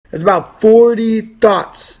That's about 40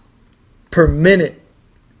 thoughts per minute.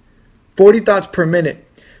 40 thoughts per minute.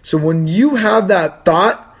 So when you have that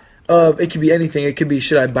thought of, it could be anything. It could be,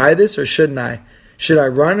 should I buy this or shouldn't I? Should I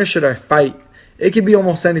run or should I fight? It could be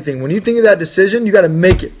almost anything. When you think of that decision, you got to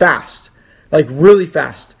make it fast. Like really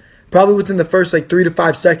fast. Probably within the first 3 to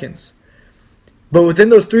 5 seconds. But within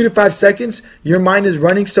those 3 to 5 seconds, your mind is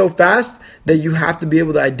running so fast that you have to be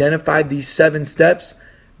able to identify these 7 steps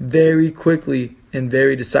very quickly and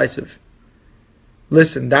very decisive.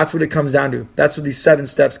 Listen, that's what it comes down to. That's what these 7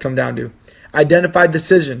 steps come down to. Identify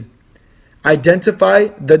decision. Identify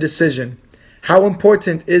the decision. How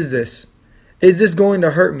important is this? Is this going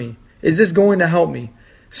to hurt me? Is this going to help me?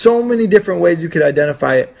 So many different ways you could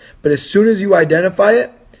identify it. But as soon as you identify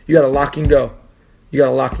it, you got to lock and go. You got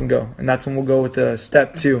to lock and go. And that's when we'll go with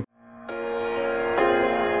step 2.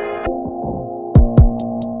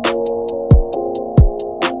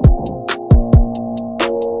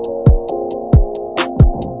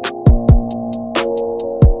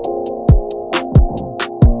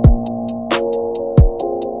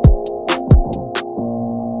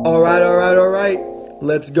 All right.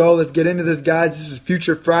 Let's go. Let's get into this, guys. This is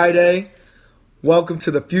Future Friday. Welcome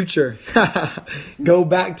to the future. Go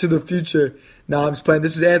back to the future. No, I'm just playing.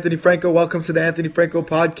 This is Anthony Franco. Welcome to the Anthony Franco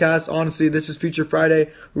podcast. Honestly, this is Future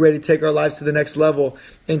Friday. We're ready to take our lives to the next level.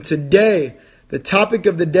 And today, the topic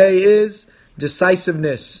of the day is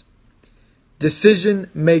decisiveness, decision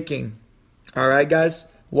making. All right, guys.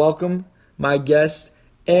 Welcome, my guests,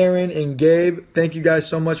 Aaron and Gabe. Thank you guys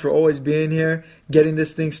so much for always being here, getting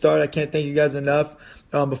this thing started. I can't thank you guys enough.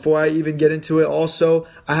 Before I even get into it, also,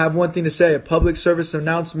 I have one thing to say, a public service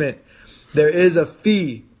announcement. There is a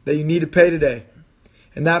fee that you need to pay today.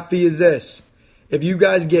 And that fee is this. If you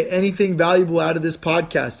guys get anything valuable out of this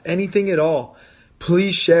podcast, anything at all,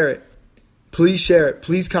 please share it. Please share it.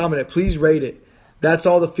 Please comment it. Please rate it. That's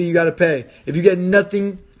all the fee you got to pay. If you get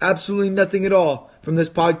nothing, absolutely nothing at all from this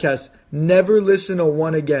podcast, never listen to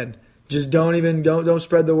one again. Just don't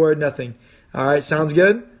spread the word, nothing. All right, sounds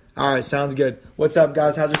good? All right, sounds good. What's up,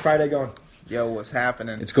 guys? How's your Friday going? Yo, what's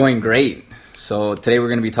happening? It's going great. So today we're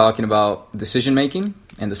going to be talking about decision making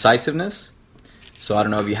and decisiveness. So I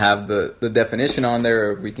don't know if you have the definition on there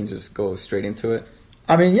or if we can just go straight into it.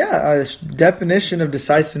 I mean, yeah, definition of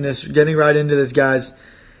decisiveness, getting right into this, guys.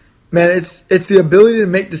 Man, it's the ability to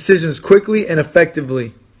make decisions quickly and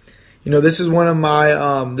effectively. You know, this is one of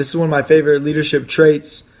my favorite leadership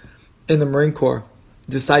traits in the Marine Corps,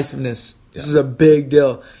 decisiveness. This is a big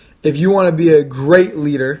deal. If you want to be a great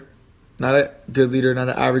leader, not a good leader, not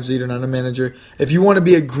an average leader, not a manager. If you want to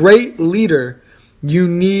be a great leader, you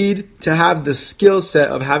need to have the skill set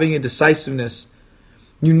of having a decisiveness.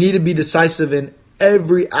 You need to be decisive in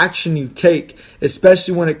every action you take,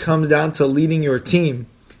 especially when it comes down to leading your team.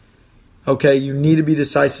 Okay, you need to be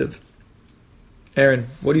decisive. Aaron,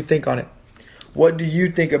 what do you think on it? What do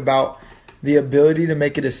you think about the ability to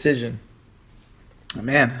make a decision?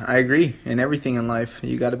 Man, I agree. In everything in life,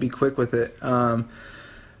 you got to be quick with it.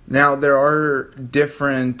 Now, there are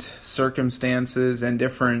different circumstances and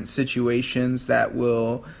different situations that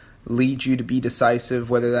will lead you to be decisive,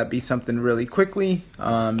 whether that be something really quickly,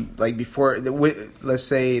 like before, let's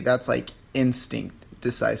say that's like instinct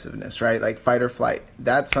decisiveness, right? Like fight or flight.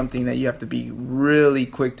 That's something that you have to be really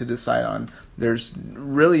quick to decide on. There's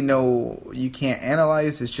really you can't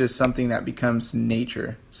analyze. It's just something that becomes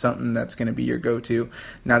nature, something that's going to be your go-to.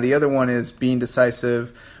 Now, the other one is being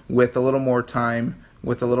decisive with a little more time,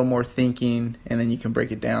 with a little more thinking, and then you can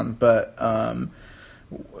break it down. But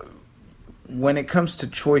when it comes to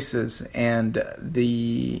choices and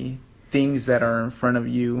the things that are in front of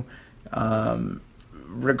you,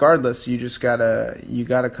 regardless, you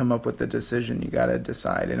gotta come up with a decision. You gotta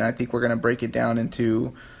decide, and I think we're gonna break it down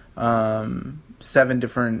into 7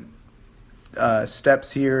 different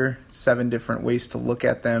steps here, 7 different ways to look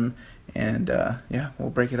at them, and we'll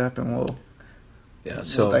break it up and we'll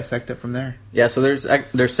dissect it from there. Yeah, so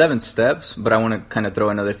there's 7 steps, but I want to kind of throw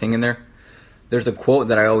another thing in there. There's a quote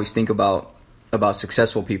that I always think about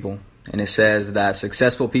successful people, and it says that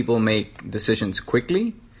successful people make decisions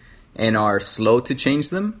quickly and are slow to change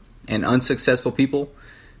them, and unsuccessful people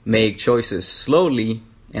make choices slowly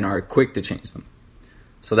and are quick to change them.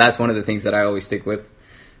 So that's one of the things that I always stick with,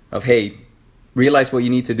 of, hey, realize what you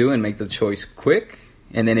need to do and make the choice quick,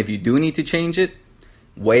 and then if you do need to change it,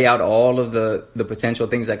 weigh out all of the potential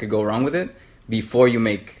things that could go wrong with it before you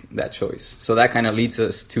make that choice. So that kind of leads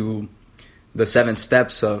us to the 7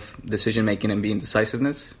 steps of decision making and being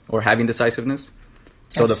decisiveness, or having decisiveness.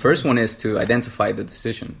 So the first one is to identify the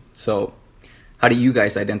decision. So how do you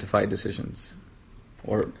guys identify decisions?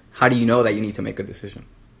 Or how do you know that you need to make a decision?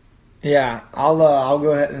 Yeah, I'll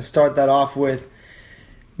go ahead and start that off with,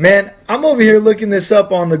 man, I'm over here looking this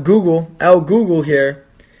up on the Google here.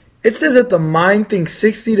 It says that the mind thinks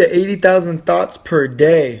 60 to 80,000 thoughts per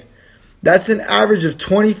day. That's an average of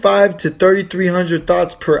 25 to 3,300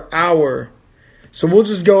 thoughts per hour. So we'll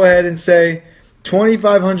just go ahead and say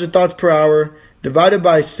 2,500 thoughts per hour divided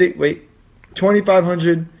by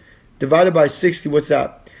 2,500 divided by 60. What's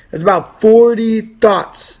that? That's about 40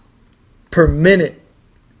 thoughts per minute.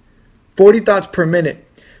 40 thoughts per minute.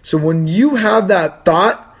 So when you have that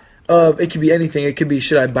thought of, it could be anything. It could be,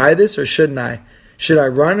 should I buy this or shouldn't I? Should I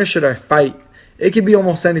run or should I fight? It could be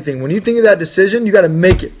almost anything. When you think of that decision, you got to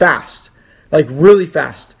make it fast. Like really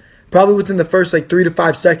fast. Probably within the first 3 to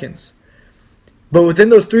 5 seconds. But within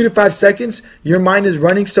those 3 to 5 seconds, your mind is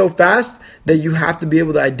running so fast that you have to be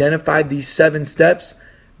able to identify these 7 steps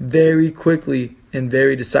very quickly and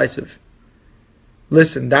very decisive.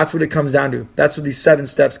 Listen, that's what it comes down to. That's what these 7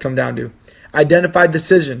 steps come down to. Identify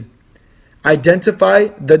decision. Identify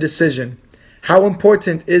the decision. How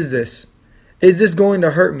important is this? Is this going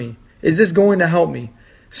to hurt me? Is this going to help me?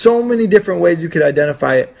 So many different ways you could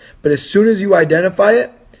identify it. But as soon as you identify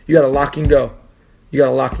it, you got to lock and go. You got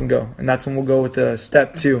to lock and go. And that's when we'll go with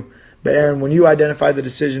step 2. But Aaron, when you identify the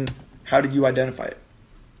decision, how did you identify it?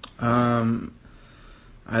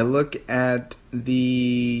 I look at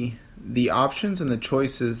the options and the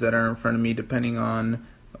choices that are in front of me depending on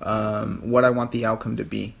what I want the outcome to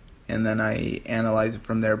be. And then I analyze it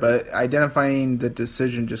from there. But identifying the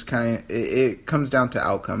decision just it comes down to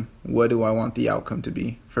outcome. What do I want the outcome to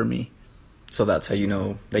be for me? So that's how you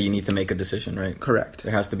know that you need to make a decision, right? Correct.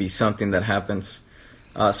 There has to be something that happens.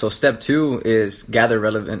 So step 2 is gather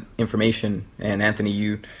relevant information. And Anthony,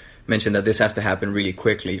 you mentioned that this has to happen really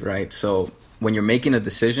quickly, right? So when you're making a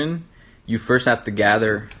decision, you first have to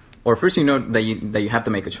gather, or first you know that you have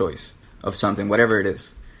to make a choice of something, whatever it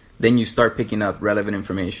is. Then you start picking up relevant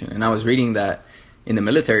information. And I was reading that in the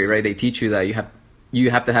military, right, they teach you that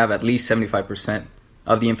you have to have at least 75%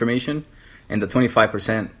 of the information, and the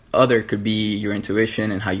 25% other could be your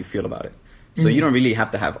intuition and how you feel about it. So you don't really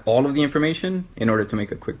have to have all of the information in order to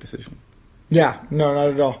make a quick decision. Yeah, no, not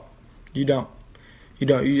at all. You don't.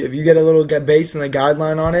 If you get a little base and a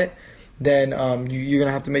guideline on it, then you're going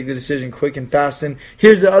to have to make the decision quick and fast. And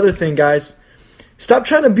here's the other thing, guys. Stop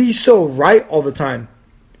trying to be so right all the time.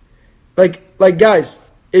 Like guys,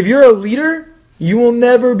 if you're a leader, you will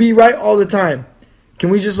never be right all the time.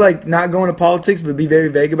 Can we just not go into politics but be very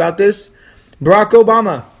vague about this? Barack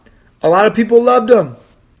Obama, a lot of people loved him.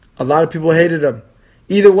 A lot of people hated him.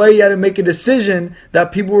 Either way, you had to make a decision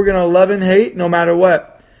that people were going to love and hate no matter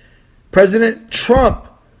what. President Trump,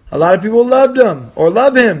 a lot of people loved him or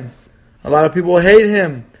love him. A lot of people hate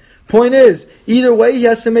him. Point is, either way, he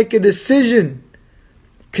has to make a decision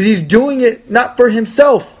because he's doing it not for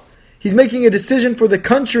himself. He's making a decision for the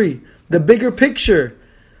country, the bigger picture.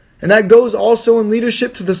 And that goes also in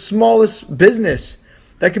leadership to the smallest business.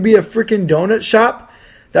 That could be a freaking donut shop.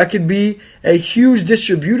 That could be a huge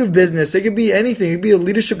distributive business. It could be anything. It could be a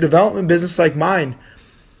leadership development business like mine.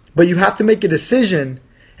 But you have to make a decision,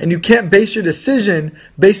 and you can't base your decision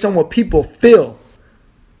based on what people feel,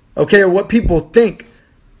 okay, or what people think.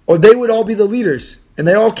 Or they would all be the leaders, and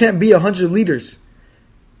they all can't be 100 leaders.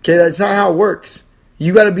 Okay, that's not how it works.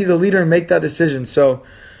 You got to be the leader and make that decision. So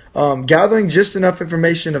gathering just enough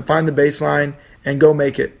information to find the baseline and go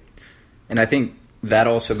make it. And I think that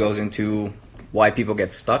also goes into why people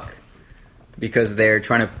get stuck, because they're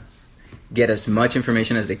trying to get as much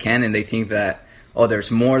information as they can, and they think that, oh, there's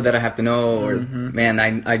more that I have to know, or man,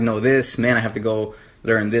 I know this, man, I have to go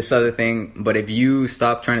learn this other thing. But if you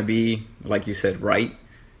stop trying to be, like you said, right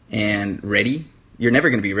and ready, you're never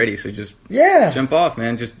going to be ready. So just jump off,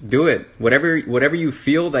 man. Just do it. Whatever you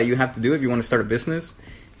feel that you have to do if you want to start a business,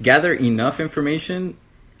 gather enough information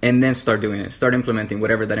and then start doing it. Start implementing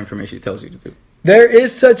whatever that information tells you to do. There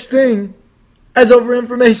is such thing as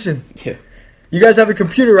over-information. Yeah. You guys have a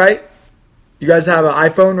computer, right? You guys have an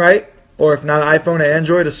iPhone, right? Or if not an iPhone, an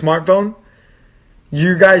Android, a smartphone.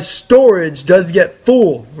 Your guys' storage does get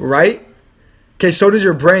full, right? Okay, so does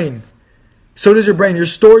your brain. So does your brain. Your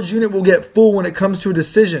storage unit will get full when it comes to a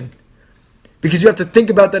decision, because you have to think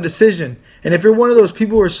about that decision. And if you're one of those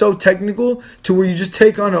people who are so technical to where you just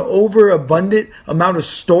take on an overabundant amount of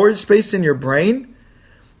storage space in your brain,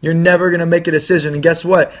 you're never going to make a decision. And guess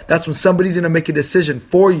what? That's when somebody's going to make a decision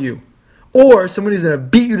for you. Or somebody's going to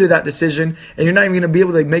beat you to that decision, and you're not even going to be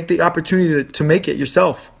able to make the opportunity to make it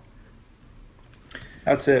yourself.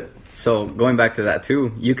 That's it. So going back to that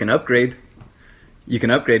too, you can upgrade. You can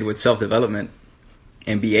upgrade with self-development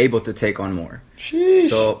and be able to take on more. Sheesh.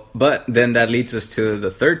 So, but then that leads us to the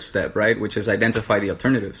third step, right? Which is identify the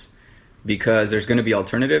alternatives. because there's going to be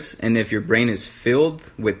alternatives. And if your brain is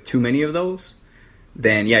filled with too many of those,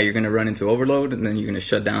 then yeah, you're going to run into overload and then you're going to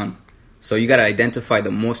shut down. So you got to identify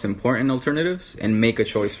the most important alternatives and make a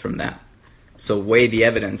choice from that. So weigh the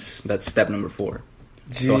evidence. That's step number 4.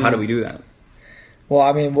 Jeez. So how do we do that? Well,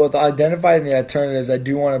 I mean, with identifying the alternatives, I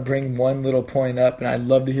do want to bring one little point up, and I'd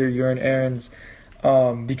love to hear your and Aaron's,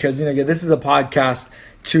 because, you know, again, this is a podcast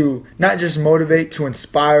to not just motivate, to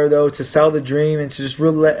inspire, though, to sell the dream, and to just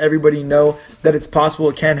really let everybody know that it's possible,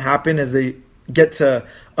 it can happen, as they get to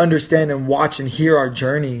understand and watch and hear our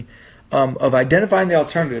journey of identifying the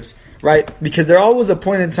alternatives, right? Because there always was a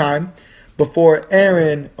point in time before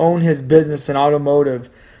Aaron owned his business in automotive,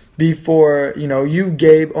 before, you know, you,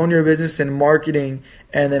 Gabe, own your business in marketing,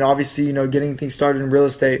 and then obviously, you know, getting things started in real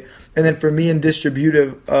estate. And then for me in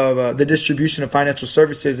the distribution of financial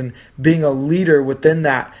services and being a leader within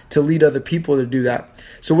that to lead other people to do that.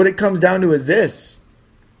 So what it comes down to is this,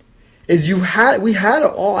 is we had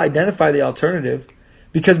to all identify the alternative,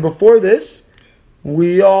 because before this,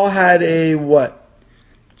 we all had a what?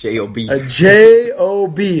 J-O-B. A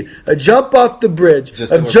J-O-B. A jump off the bridge.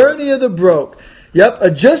 Journey of the broke. Yep,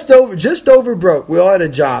 a just over broke. We all had a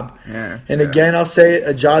job. Yeah. And again, I'll say it,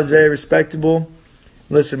 a job's very respectable.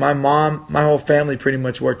 Listen, my mom, my whole family pretty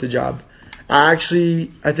much worked a job. I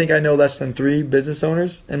think I know less than 3 business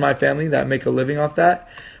owners in my family that make a living off that.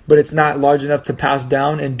 But it's not large enough to pass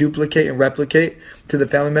down and duplicate and replicate to the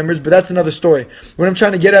family members. But that's another story. What I'm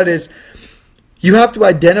trying to get at is you have to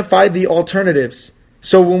identify the alternatives.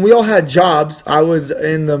 So when we all had jobs, I was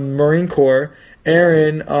in the Marine Corps.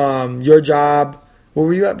 Aaron, your job, where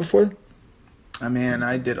were you at before? I mean,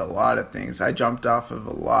 I did a lot of things. I jumped off of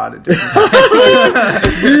a lot of different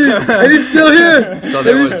and he's still here. So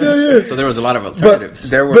there was a lot of alternatives. But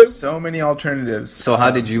there were so many alternatives. So how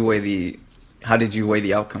did you weigh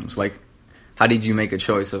the outcomes? Like, how did you make a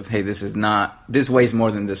choice of, hey, this weighs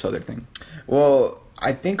more than this other thing? Well,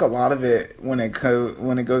 I think a lot of it, when it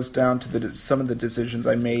goes down to some of the decisions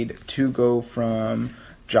I made to go from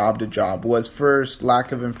job to job, was first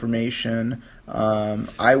lack of information.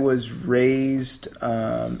 I was raised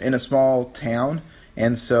in a small town,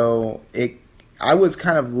 and so I was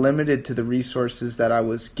kind of limited to the resources that I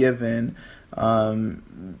was given.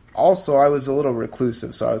 Also, I was a little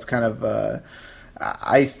reclusive, so I was kind of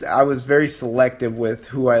I was very selective with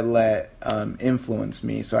who I let influence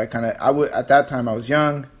me. So at that time I was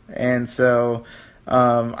young, and so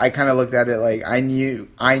I kind of looked at it like I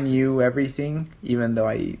knew everything, even though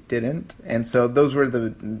I didn't. And so those were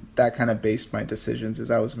that kind of based my decisions,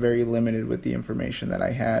 as I was very limited with the information that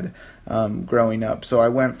I had growing up. So I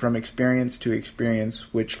went from experience to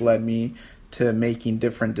experience, which led me to making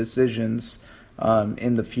different decisions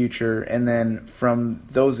in the future. And then from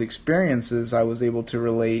those experiences, I was able to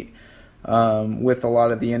relate with a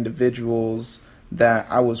lot of the individuals that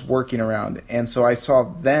I was working around. And so I saw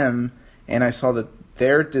them, and I saw that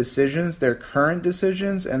their decisions, their current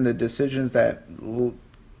decisions, and the decisions that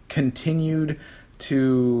continued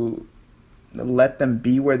to let them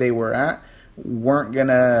be where they were at weren't going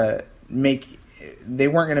to make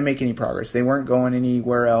any progress. They weren't going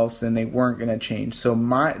anywhere else, and they weren't going to change. So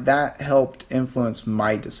that helped influence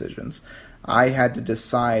my decisions. I had to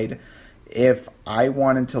decide if I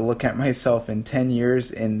wanted to look at myself in 10 years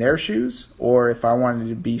in their shoes, or if I wanted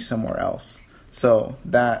to be somewhere else. So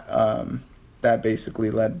that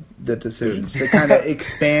basically led the decisions to kind of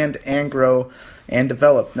expand and grow and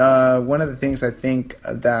develop. One of the things I think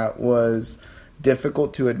that was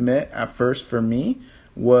difficult to admit at first for me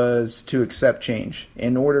was to accept change.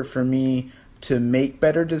 In order for me to make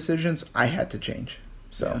better decisions, I had to change.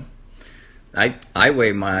 So I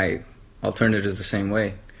weigh my alternatives the same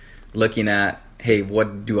way. Looking at, hey,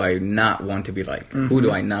 what do I not want to be like? Mm-hmm. Who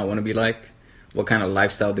do I not want to be like? What kind of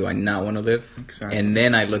lifestyle do I not want to live? Exactly. And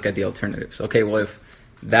then I look at the alternatives. Okay, well, if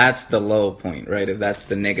that's the low point, right? If that's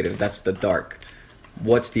the negative, that's the dark,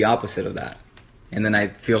 what's the opposite of that? And then I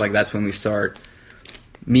feel like that's when we start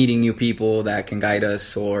meeting new people that can guide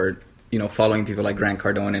us, or, you know, following people like Grant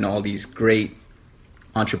Cardone and all these great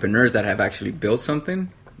entrepreneurs that have actually built something.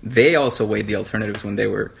 They also weighed the alternatives when they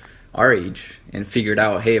were our age and figured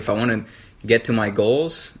out, hey, if I want to get to my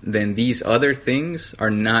goals, then these other things are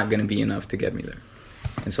not going to be enough to get me there.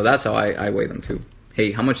 And so that's how I weigh them too.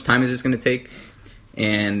 Hey, how much time is this going to take?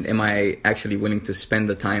 And am I actually willing to spend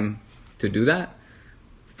the time to do that?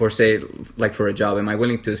 For, say, like for a job, am I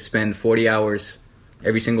willing to spend 40 hours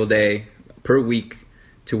every single day per week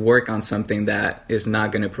to work on something that is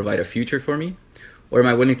not going to provide a future for me? Or am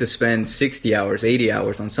I willing to spend 60 hours, 80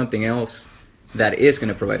 hours on something else that is going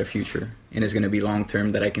to provide a future and is going to be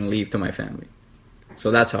long-term, that I can leave to my family? So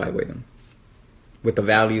that's how I weigh them. with the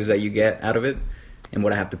values that you get out of it and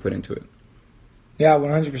what I have to put into it. Yeah,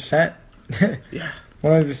 100%. Yeah,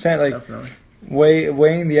 100%. Like definitely.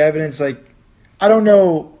 weighing the evidence. Like I don't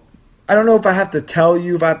know if I have to tell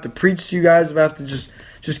you, if I have to preach to you guys, if I have to just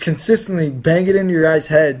consistently bang it into your guys'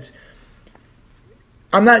 heads.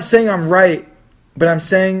 I'm not saying I'm right, but I'm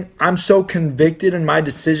saying I'm so convicted in my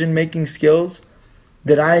decision-making skills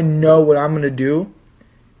that I know what I'm going to do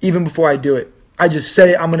even before I do it. I just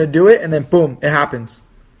say I'm going to do it, and then boom, it happens.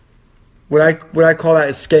 What I call that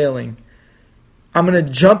is scaling. I'm going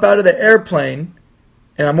to jump out of the airplane,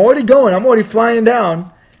 and I'm already flying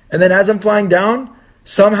down, and then as I'm flying down,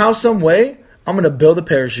 somehow, some way, I'm going to build a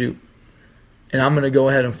parachute, and I'm going to go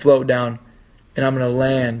ahead and float down, and I'm going to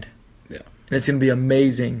land, and it's going to be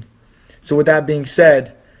amazing. So with that being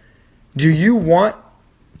said, do you want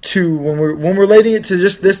to, when we're relating it to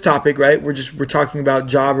just this topic, right? We're talking about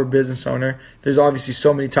job or business owner. There's obviously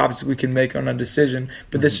so many topics we can make on a decision,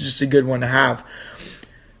 but this is just a good one to have.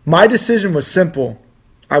 My decision was simple.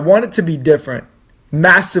 I want it to be different,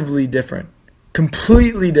 massively different,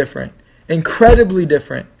 completely different, incredibly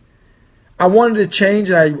different. I wanted to change,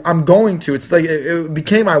 and I'm going to. It's like it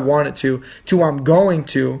became I want it to I'm going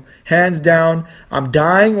to, hands down. I'm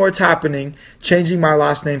dying or it's happening, changing my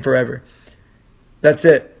last name forever. That's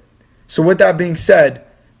it. So with that being said,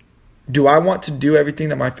 do I want to do everything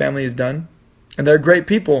that my family has done? And they're great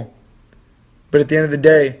people. But at the end of the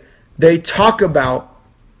day, they talk about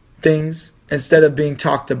things instead of being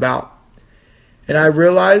talked about. And I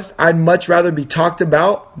realized I'd much rather be talked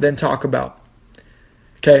about than talk about.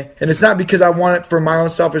 Okay? And it's not because I want it for my own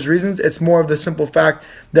selfish reasons. It's more of the simple fact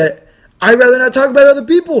that I'd rather not talk about other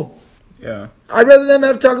people. Yeah. I'd rather them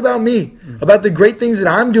have to talk about me, about the great things that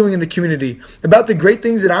I'm doing in the community, about the great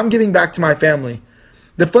things that I'm giving back to my family.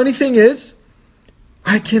 The funny thing is,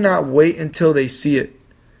 I cannot wait until they see it.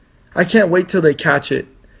 I can't wait till they catch it.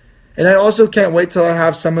 And I also can't wait till I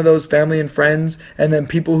have some of those family and friends and then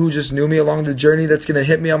people who just knew me along the journey that's going to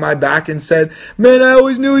hit me on my back and said, man, I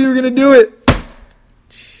always knew you were going to do it.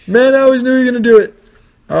 Man, I always knew you were going to do it.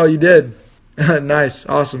 Oh, you did. Nice.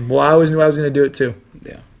 Awesome. Well, I always knew I was going to do it too.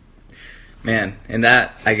 Yeah. Man, and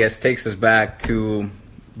that, I guess, takes us back to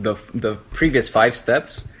the previous 5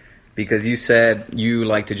 steps, because you said you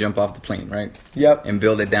like to jump off the plane, right? Yep. And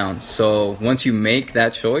build it down. So once you make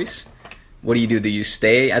that choice, what do? Do you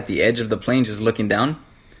stay at the edge of the plane just looking down?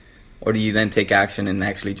 Or do you then take action and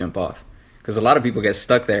actually jump off? Because a lot of people get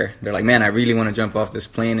stuck there. They're like, man, I really want to jump off this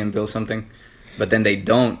plane and build something. But then they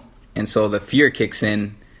don't. And so the fear kicks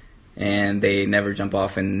in and they never jump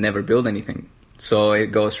off and never build anything. So it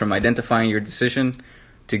goes from identifying your decision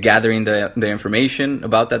to gathering the information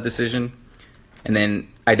about that decision, and then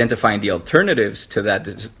identifying the alternatives to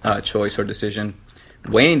that choice or decision,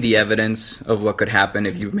 weighing the evidence of what could happen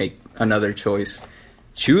if you make another choice,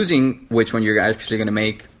 choosing which one you're actually going to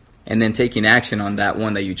make, and then taking action on that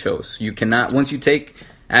one that you chose. You cannot, once you take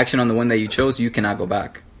action on the one that you chose, you cannot go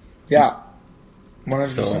back. Yeah, 100%.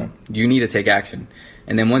 So you need to take action.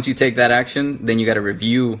 And then once you take that action, then you got to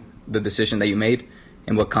review the decision that you made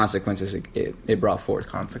and what consequences it brought forth.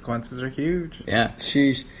 Consequences are huge. Yeah.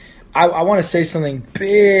 Sheesh. I want to say something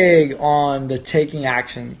big on the taking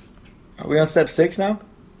action. Are we on step 6 now?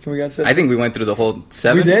 Can we go on step 6? I think we went through the whole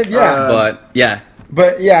 7. We did? Yeah.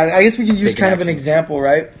 But yeah, I guess we can use Taking kind of an action. example,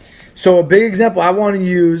 right? So a big example I want to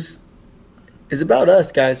use is about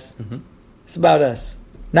us, guys. Mm-hmm. It's about us.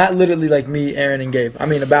 Not literally like me, Aaron, and Gabe. I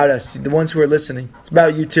mean about us, the ones who are listening. It's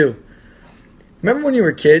about you too. Remember when you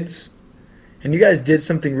were kids and you guys did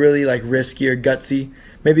something really like risky or gutsy?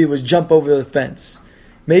 Maybe it was jump over the fence.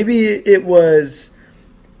 Maybe it was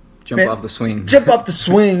jump off the swing. Jump off the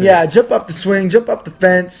swing, yeah. Jump off the swing, jump off the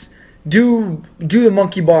fence. Do the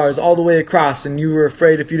monkey bars all the way across, and you were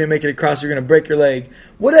afraid if you didn't make it across, you're going to break your leg.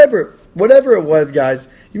 Whatever it was, guys.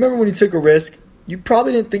 You remember when you took a risk? You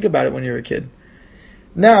probably didn't think about it when you were a kid.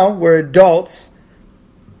 Now, we're adults,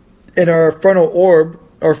 and our frontal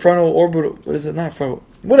orbital, what is it? Not frontal,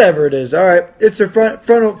 whatever it is. All right, it's the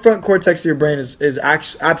front cortex of your brain is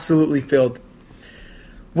absolutely filled.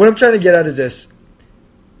 What I'm trying to get at is this: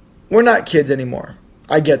 we're not kids anymore.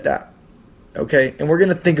 I get that, okay? And we're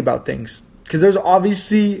gonna think about things because there's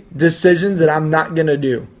obviously decisions that I'm not gonna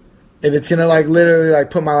do if it's gonna like literally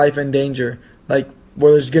like put my life in danger, like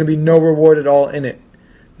where there's gonna be no reward at all in it.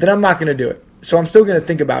 Then I'm not gonna do it. So I'm still gonna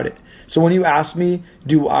think about it. So when you ask me,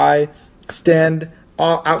 do I stand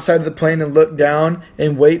outside of the plane and look down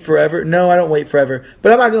and wait forever? No, I don't wait forever.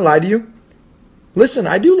 But I'm not going to lie to you. Listen,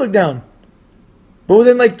 I do look down. But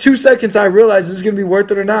within like 2 seconds, I realize this is going to be worth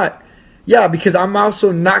it or not. Yeah, because I'm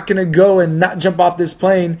also not going to go and not jump off this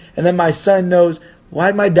plane. And then my son knows,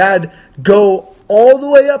 Why'd my dad go all the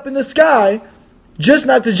way up in the sky just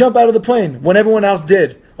not to jump out of the plane when everyone else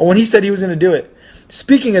did, or when he said he was going to do it?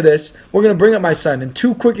 Speaking of this, we're going to bring up my son in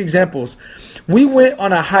 2 quick examples. We went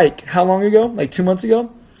on a hike, how long ago? Like 2 months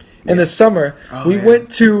ago? In the summer, we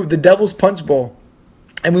went to the Devil's Punch Bowl,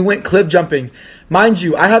 and we went cliff jumping. Mind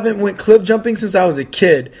you, I haven't went cliff jumping since I was a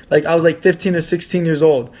kid. Like, I was like 15 or 16 years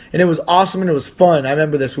old. And it was awesome and it was fun. I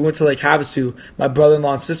remember this. We went to Lake Havasu. My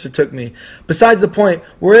brother-in-law and sister took me. Besides the point,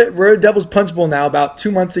 we're at Devil's Punch Bowl now about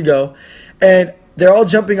 2 months ago. And they're all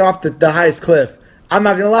jumping off the highest cliff. I'm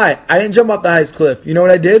not going to lie. I didn't jump off the highest cliff. You know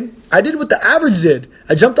what I did? I did what the average did.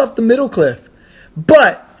 I jumped off the middle cliff.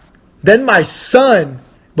 But then my son,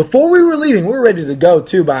 before we were leaving, we were ready to go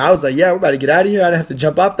too. But I was like, yeah, we're about to get out of here. I don't have to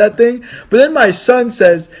jump off that thing. But then my son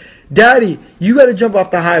says, Daddy, you got to jump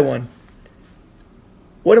off the high one.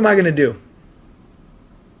 What am I going to do?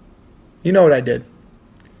 You know what I did?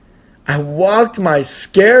 I walked my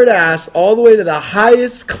scared ass all the way to the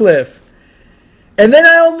highest cliff. And then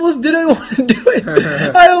I almost didn't want to do it.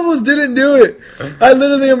 I almost didn't do it. I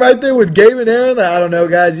literally am right there with Gabe and Aaron. Like, I don't know,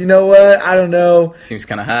 guys. You know what? I don't know. Seems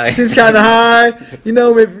kind of high. Seems kind of high. You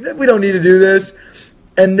know, maybe we don't need to do this.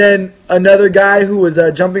 And then another guy who was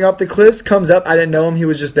jumping off the cliffs comes up. I didn't know him. He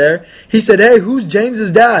was just there. He said, hey, who's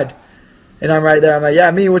James's dad? And I'm right there. I'm like,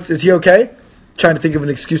 yeah, me. Is he okay? Trying to think of an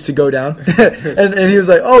excuse to go down. and he was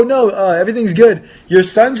like, oh, no, everything's good. Your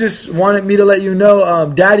son just wanted me to let you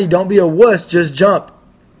know, Daddy, don't be a wuss, just jump.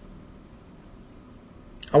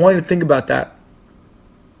 I want you to think about that.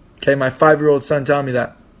 Okay, my 5-year-old son telling me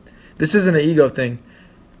that. This isn't an ego thing.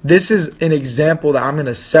 This is an example that I'm going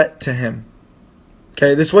to set to him.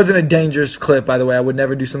 Okay, this wasn't a dangerous clip, by the way. I would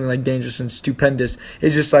never do something like dangerous and stupendous.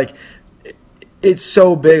 It's just like, it's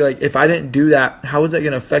so big. Like, if I didn't do that, how is that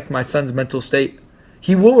going to affect my son's mental state?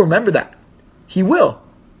 He will remember that. He will.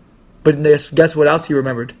 But guess what else he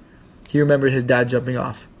remembered? He remembered his dad jumping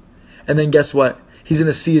off. And then guess what? He's going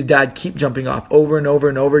to see his dad keep jumping off over and over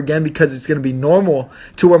and over again, because it's going to be normal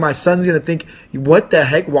to where my son's going to think, what the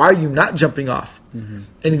heck? Why are you not jumping off? Mm-hmm.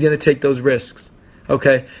 And he's going to take those risks.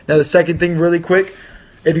 Okay. Now, the second thing really quick,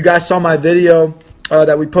 if you guys saw my video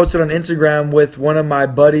that we posted on Instagram with one of my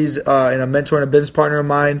buddies and a mentor and a business partner of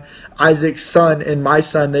mine, Isaac's son and my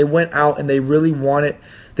son, they went out and they really wanted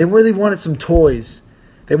some toys.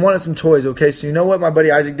 They wanted some toys, okay? So you know what my buddy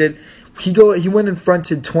Isaac did? He went and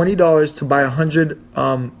fronted $20 to buy 100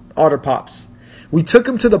 Otter Pops. We took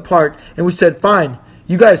him to the park and we said, fine,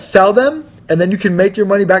 you guys sell them and then you can make your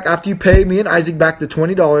money back after you pay me and Isaac back the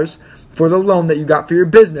 $20 for the loan that you got for your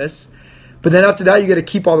business. But then after that, you got to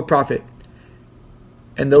keep all the profit.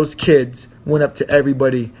 And those kids went up to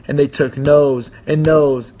everybody and they took no's and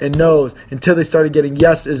no's and no's until they started getting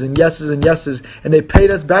yeses and yeses and yeses. And they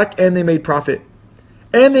paid us back and they made profit.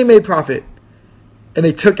 And they made profit. And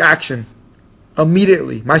they took action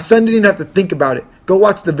immediately. My son didn't even have to think about it. Go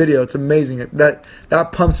watch the video. It's amazing.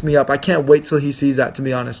 That pumps me up. I can't wait till he sees that, to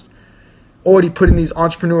be honest. Already putting these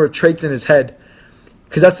entrepreneur traits in his head.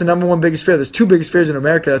 Because that's the number one biggest fear. There's 2 biggest fears in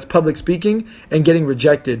America. That's public speaking and getting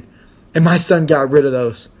rejected. And my son got rid of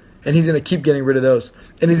those. And he's going to keep getting rid of those.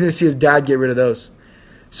 And he's going to see his dad get rid of those.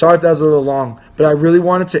 Sorry if that was a little long. But I really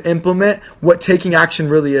wanted to implement what taking action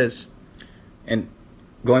really is. And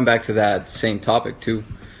going back to that same topic too,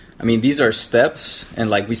 I mean, these are steps. And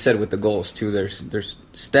like we said with the goals too, there's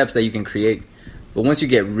steps that you can create. But once you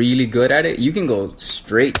get really good at it, you can go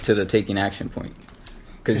straight to the taking action point.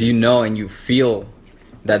 Because you know and you feel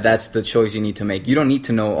that that's the choice you need to make. You don't need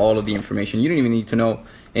to know all of the information. You don't even need to know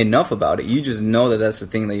enough about it. You just know that that's the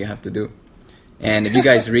thing that you have to do. And if you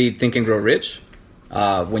guys read Think and Grow Rich,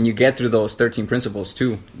 when you get through those 13 principles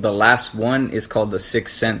too, the last one is called the 6th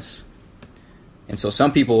sense. And so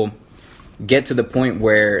some people get to the point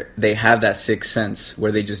where they have that 6th sense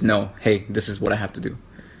where they just know, hey, this is what I have to do.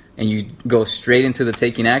 And you go straight into the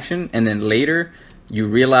taking action, and then later you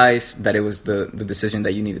realize that it was the decision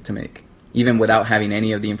that you needed to make. Even without having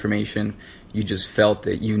any of the information, you just felt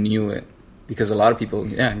it, you knew it. Because a lot of people,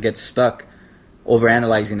 get stuck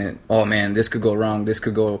overanalyzing it. Oh man, this could go wrong. This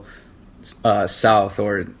could go south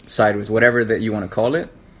or sideways, whatever that you want to call it.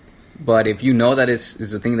 But if you know that is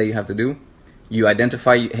the thing that you have to do, you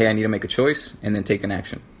identify, hey, I need to make a choice, and then take an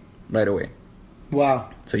action right away. Wow.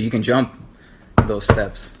 So you can jump those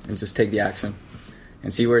steps and just take the action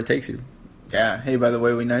and see where it takes you. Yeah. Hey, by the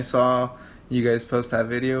way, when I saw you guys post that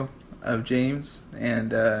video of James,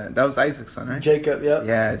 and that was Isaac's son, right? Jacob, yep.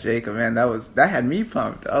 Yeah, Jacob, man, that had me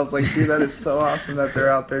pumped. I was like, dude, that is so awesome that they're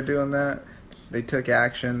out there doing that. They took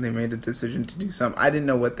action. They made a decision to do something. I didn't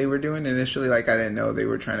know what they were doing initially. Like, I didn't know they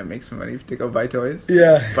were trying to make some money to go buy toys.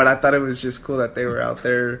 Yeah. But I thought it was just cool that they were out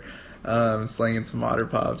there slinging some otter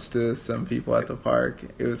pops to some people at the park.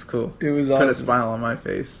 It was cool. It was Put awesome. a smile on my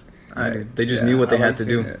face. They just knew what they had to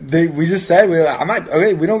do. We just said, we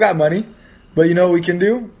don't got money, but you know what we can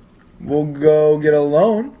do? We'll go get a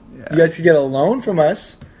loan. Yeah. You guys can get a loan from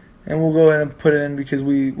us, and we'll go ahead and put it in because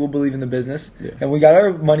we'll believe in the business. Yeah. And we got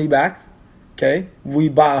our money back. Okay, we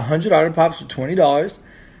bought 100 otter pops for $20,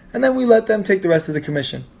 and then we let them take the rest of the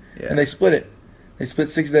commission. Yeah. And they split it. They split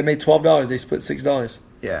They made $12. They split $6.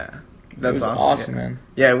 Yeah. It That's was awesome, man.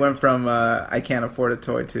 Yeah, it went from I can't afford a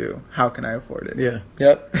toy to how can I afford it? Yeah.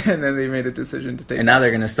 Yep. And then they made a decision to take And now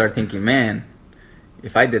they're going to start thinking, man,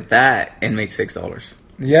 if I did that and made $6,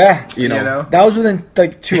 Yeah. you know? That was within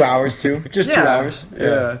like 2 hours too. Just 2 hours.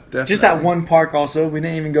 Yeah, definitely. Just that one park also. We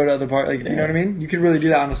didn't even go to other parks. Like, you know what I mean? You could really do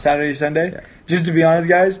that on a Saturday, Sunday. Yeah. Just to be honest,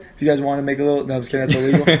 guys, if you guys want to make a little... No, I'm just kidding. That's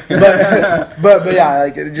illegal. but yeah,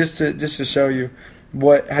 like just to show you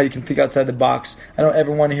how you can think outside the box. I don't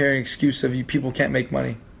ever want to hear an excuse of you people can't make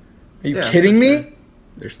money. Are you kidding me?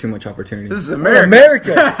 There's too much opportunity. This is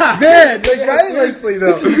America. Man, like, right? Seriously,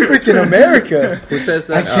 Like, this is freaking America. Who says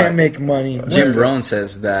I that? can't make money. Jim Rohn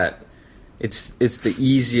says that it's the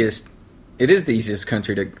easiest. It is the easiest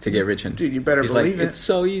country to get rich in. Dude, you better He's believe like, it. It's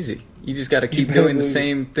so easy. You just got to keep better doing the believe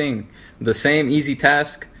same thing, the same easy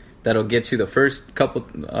task that'll get you the first couple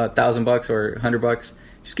 $1,000 or $100.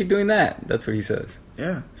 Just keep doing that. That's what he says.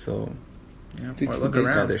 Yeah. So, Yeah. Dude, Look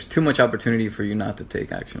it's- around. there's too much opportunity for you not to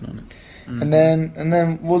take action on it. And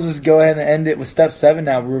then we'll just go ahead and end it with step 7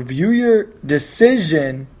 now. Review your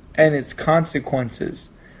decision and its consequences.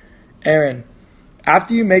 Aaron,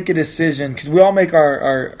 after you make a decision, because we all make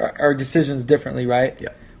our decisions differently, right? Yeah.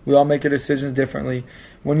 We all make our decisions differently.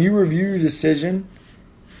 When you review your decision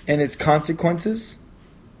and its consequences,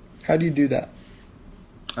 how do you do that?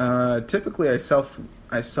 Typically, I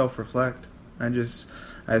self-reflect.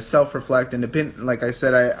 I self-reflect and depend. Like I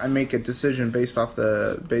said, I make a decision based off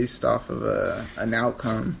of an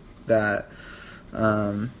outcome that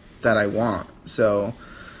I want. So,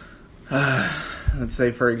 let's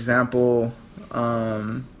say, for example,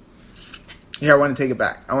 I want to take it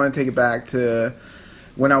back. I want to take it back to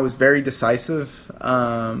when I was very decisive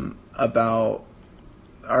about.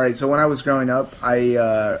 All right, so when I was growing up, I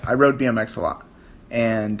rode BMX a lot,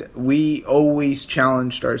 and we always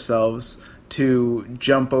challenged ourselves to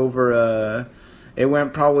jump over it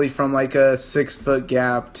went probably from like a 6-foot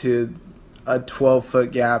gap to a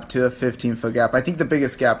 12-foot gap to a 15-foot gap. I think the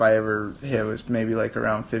biggest gap I ever hit was maybe like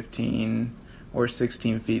around 15 or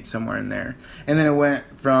 16 feet, somewhere in there. And then it went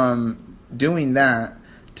from doing that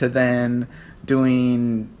to then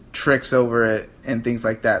doing tricks over it and things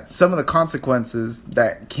like that. Some of the consequences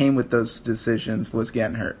that came with those decisions was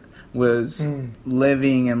getting hurt, was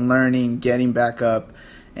living and learning, getting back up,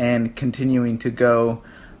 and continuing to go.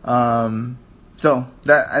 So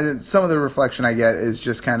that some of the reflection I get is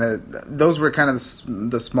just kind of those were kind of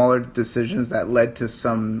the smaller decisions that led to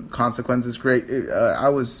some consequences. I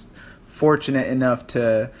was fortunate enough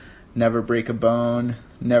to never break a bone,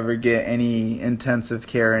 never get any intensive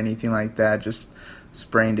care or anything like that. Just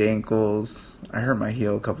sprained ankles. I hurt my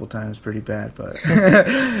heel a couple times pretty bad, but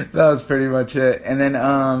that was pretty much it. And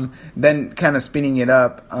then kind of speeding it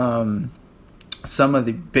up. Some of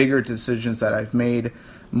the bigger decisions that I've made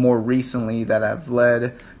more recently that have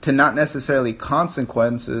led to not necessarily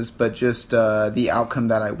consequences, but just the outcome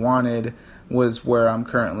that I wanted was where I'm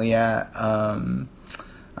currently at.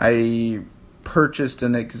 I purchased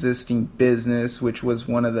an existing business, which was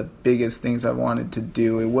one of the biggest things I wanted to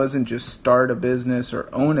do. It wasn't just start a business or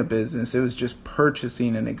own a business. It was just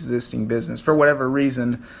purchasing an existing business. For whatever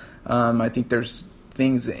reason, I think there's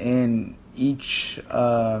things in each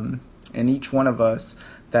one of us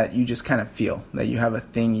that you just kind of feel that you have a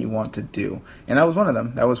thing you want to do. And that was one of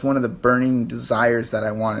them. That was one of the burning desires that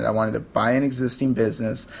I wanted. I wanted to buy an existing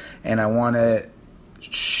business, and I want to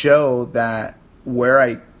show that where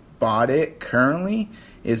I bought it currently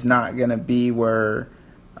is not going to be where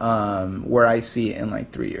I see it in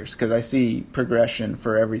like 3 years, because I see progression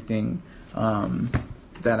for everything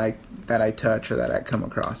that I touch or that I come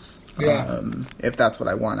across. Yeah. If that's what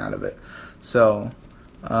I want out of it. So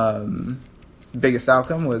biggest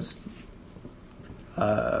outcome was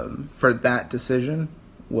for that decision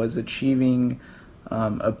was achieving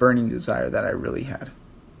a burning desire that I really had.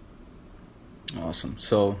 Awesome.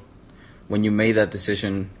 So when you made that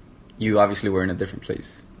decision, you obviously were in a different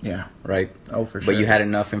place. Yeah. Right? Oh, for sure. But you had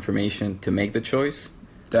enough information to make the choice.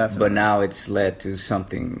 Definitely. But now it's led to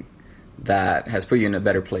something that has put you in a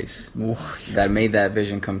better place. Ooh, yeah. That made that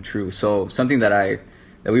vision come true. So something that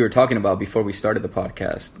we were talking about before we started the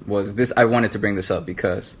podcast was this. I wanted to bring this up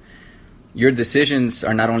because your decisions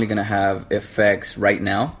are not only going to have effects right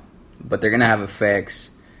now, but they're going to have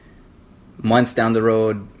effects months down the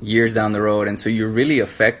road, years down the road. And so you're really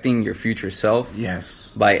affecting your future self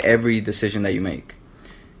by every decision that you make.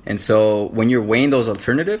 And so when you're weighing those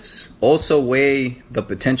alternatives, also weigh the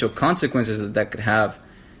potential consequences that could have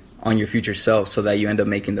on your future self so that you end up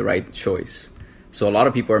making the right choice. So a lot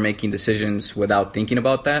of people are making decisions without thinking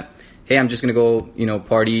about that. Hey, I'm just going to go,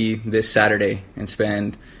 party this Saturday and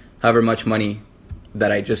spend however much money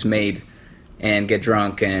that I just made and get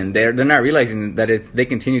drunk. And they're not realizing that if they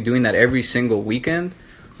continue doing that every single weekend,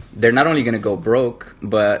 they're not only going to go broke,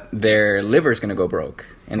 but their liver's going to go broke.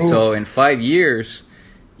 And so in 5 years,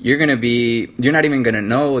 you're not even going to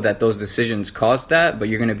know that those decisions caused that, but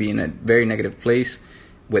you're going to be in a very negative place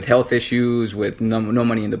with health issues, with no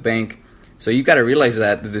money in the bank. So you got to realize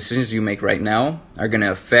that the decisions you make right now are going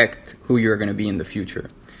to affect who you're going to be in the future.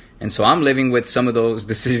 And so I'm living with some of those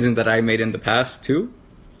decisions that I made in the past too,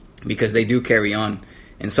 because they do carry on.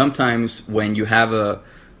 And sometimes when you have a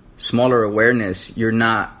smaller awareness, you're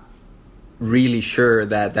not really sure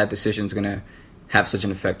that that decision is going to have such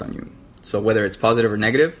an effect on you. So whether it's positive or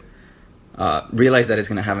negative, realize that it's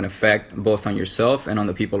going to have an effect both on yourself and on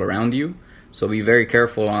the people around you. So be very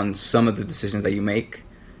careful on some of the decisions that you make,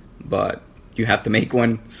 but you have to make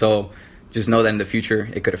one. So just know that in the future,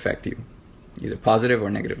 it could affect you, either positive or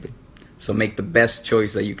negatively. So make the best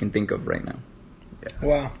choice that you can think of right now. Yeah.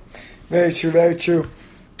 Wow. Very true, very true.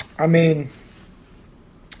 I mean,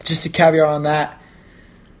 just to caveat on that,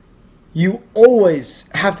 you always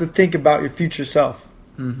have to think about your future self.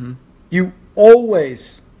 Mm-hmm. You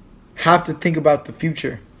always have to think about the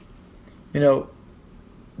future.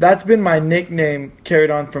 That's been my nickname carried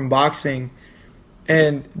on from boxing,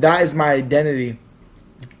 and that is my identity.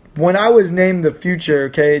 When I was named the Future,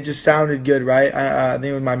 okay, it just sounded good, right? I think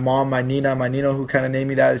it was my mom, my Nino, who kind of named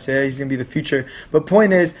me that. They said, hey, he's going to be the Future. But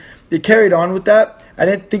point is, it carried on with that. I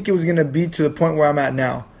didn't think it was going to be to the point where I'm at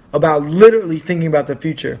now, about literally thinking about the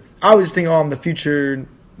future. I was thinking, I'm the future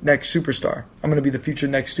next superstar. I'm going to be the future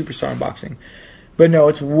next superstar in boxing. But no,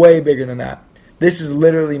 it's way bigger than that. This is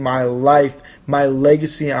literally my life, my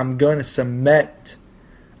legacy. I'm going to cement.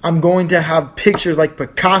 I'm going to have pictures like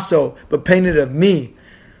Picasso, but painted of me.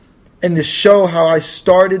 And to show how I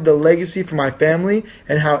started the legacy for my family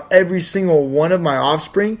and how every single one of my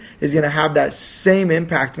offspring is going to have that same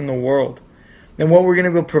impact in the world. And what we're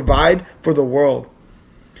going to provide for the world.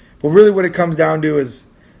 But really what it comes down to is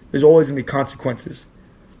there's always going to be consequences.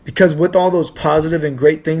 Because with all those positive and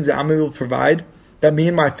great things that I'm able to provide, that me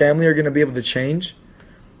and my family are going to be able to change,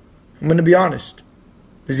 I'm going to be honest.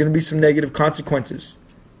 There's going to be some negative consequences.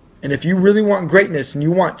 And if you really want greatness and you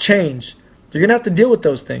want change, you're going to have to deal with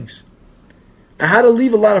those things. I had to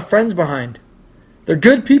leave a lot of friends behind. They're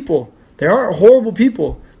good people. They aren't horrible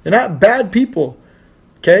people. They're not bad people.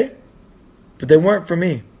 Okay? But they weren't for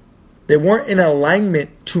me. They weren't in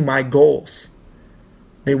alignment to my goals.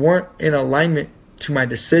 They weren't in alignment to my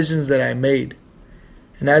decisions that I made.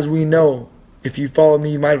 And as we know, if you follow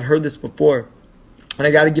me, you might have heard this before. And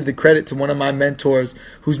I got to give the credit to one of my mentors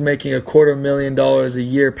who's making $250,000 a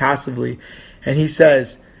year passively. And he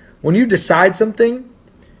says, when you decide something,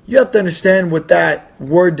 you have to understand what that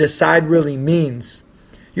word decide really means.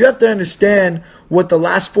 You have to understand what the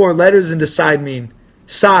last 4 letters in decide mean.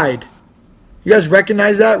 Side. You guys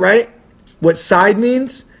recognize that, right? What side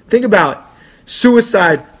means? Think about it.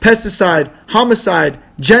 Suicide, pesticide, homicide,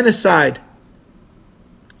 genocide.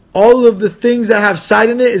 All of the things that have side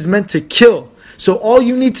in it is meant to kill. So all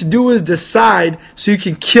you need to do is decide so you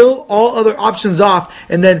can kill all other options off.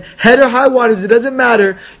 And then head or high waters, it doesn't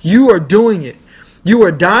matter. You are doing it. You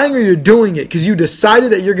are dying or you're doing it because you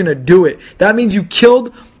decided that you're going to do it. That means you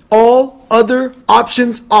killed all other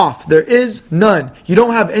options off. There is none. You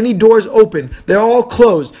don't have any doors open. They're all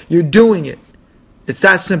closed. You're doing it. It's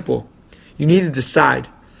that simple. You need to decide.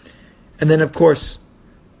 And then, of course,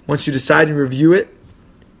 once you decide and review it,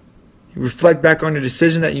 you reflect back on the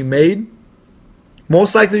decision that you made.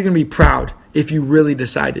 Most likely you're going to be proud if you really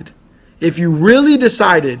decided. If you really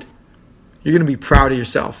decided, you're going to be proud of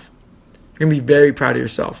yourself. You're going to be very proud of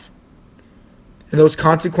yourself. And those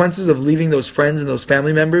consequences of leaving those friends and those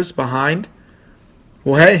family members behind,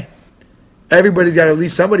 well, hey, everybody's got to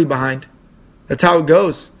leave somebody behind. That's how it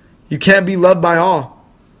goes. You can't be loved by all.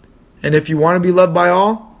 And if you want to be loved by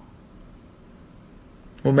all,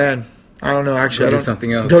 well, man, I don't know. Actually, go do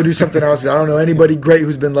something else. Go do something else. I don't know anybody great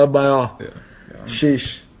who's been loved by all. Yeah.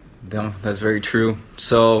 Sheesh. No, that's very true.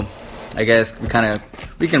 So I guess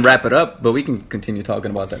we can wrap it up, but we can continue talking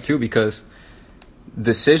about that too, because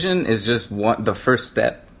decision is just the first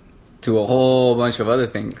step to a whole bunch of other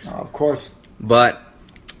things. Of course. But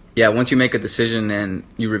yeah, once you make a decision and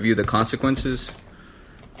you review the consequences,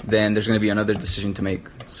 then there's going to be another decision to make.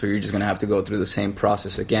 So you're just going to have to go through the same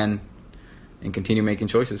process again and continue making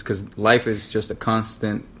choices, because life is just a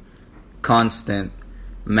constant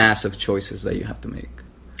mass of choices that you have to make.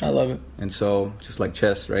 I love it. And so, just like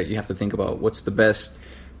chess, right? You have to think about what's the best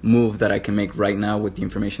move that I can make right now with the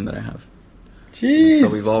information that I have. Jeez.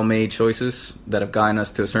 So we've all made choices that have gotten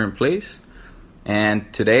us to a certain place.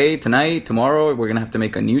 And today, tonight, tomorrow, we're going to have to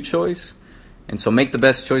make a new choice. And so make the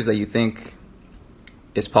best choice that you think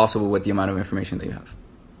is possible with the amount of information that you have.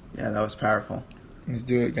 Yeah, that was powerful. Let's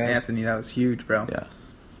do it, guys. Anthony, that was huge, bro. Yeah.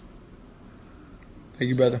 Thank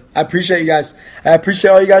you, brother. I appreciate you guys. I appreciate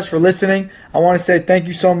all you guys for listening. I want to say thank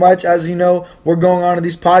you so much. As you know, we're going on to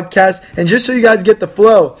these podcasts. And just so you guys get the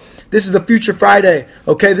flow, this is the Future Friday.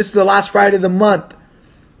 Okay, this is the last Friday of the month.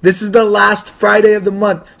 This is the last Friday of the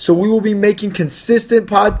month. So we will be making consistent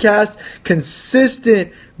podcasts,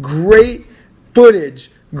 consistent, great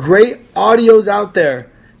footage, great audios out there,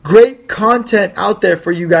 great content out there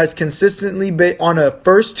for you guys consistently on a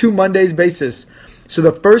first 2 Mondays basis. So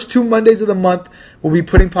the first 2 Mondays of the month, we'll be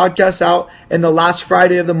putting podcasts out. And the last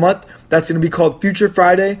Friday of the month, that's going to be called Future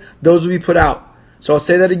Friday. Those will be put out. So I'll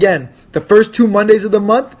say that again. The first 2 Mondays of the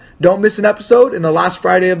month, don't miss an episode. And the last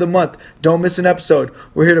Friday of the month, don't miss an episode.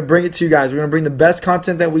 We're here to bring it to you guys. We're going to bring the best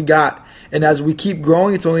content that we got. And as we keep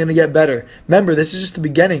growing, it's only going to get better. Remember, this is just the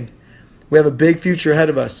beginning. We have a big future ahead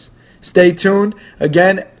of us. Stay tuned.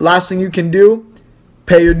 Again, last thing you can do,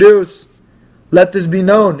 pay your dues. Let this be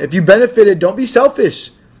known. If you benefited, don't be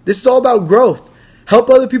selfish. This is all about growth. Help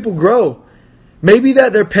other people grow. Maybe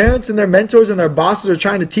that their parents and their mentors and their bosses are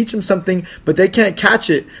trying to teach them something, but they can't catch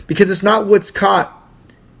it because it's not what's caught.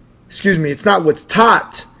 It's not what's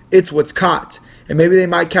taught. It's what's caught. And maybe they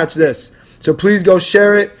might catch this. So please go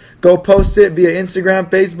share it. Go post it via Instagram,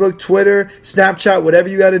 Facebook, Twitter, Snapchat, whatever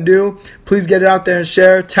you got to do. Please get it out there and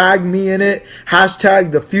share. Tag me in it.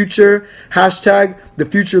 Hashtag the future. Hashtag the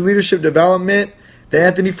future leadership development. The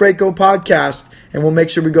Anthony Franco podcast. And we'll make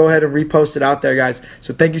sure we go ahead and repost it out there, guys.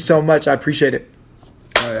 So thank you so much. I appreciate it.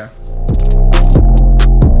 Oh, yeah.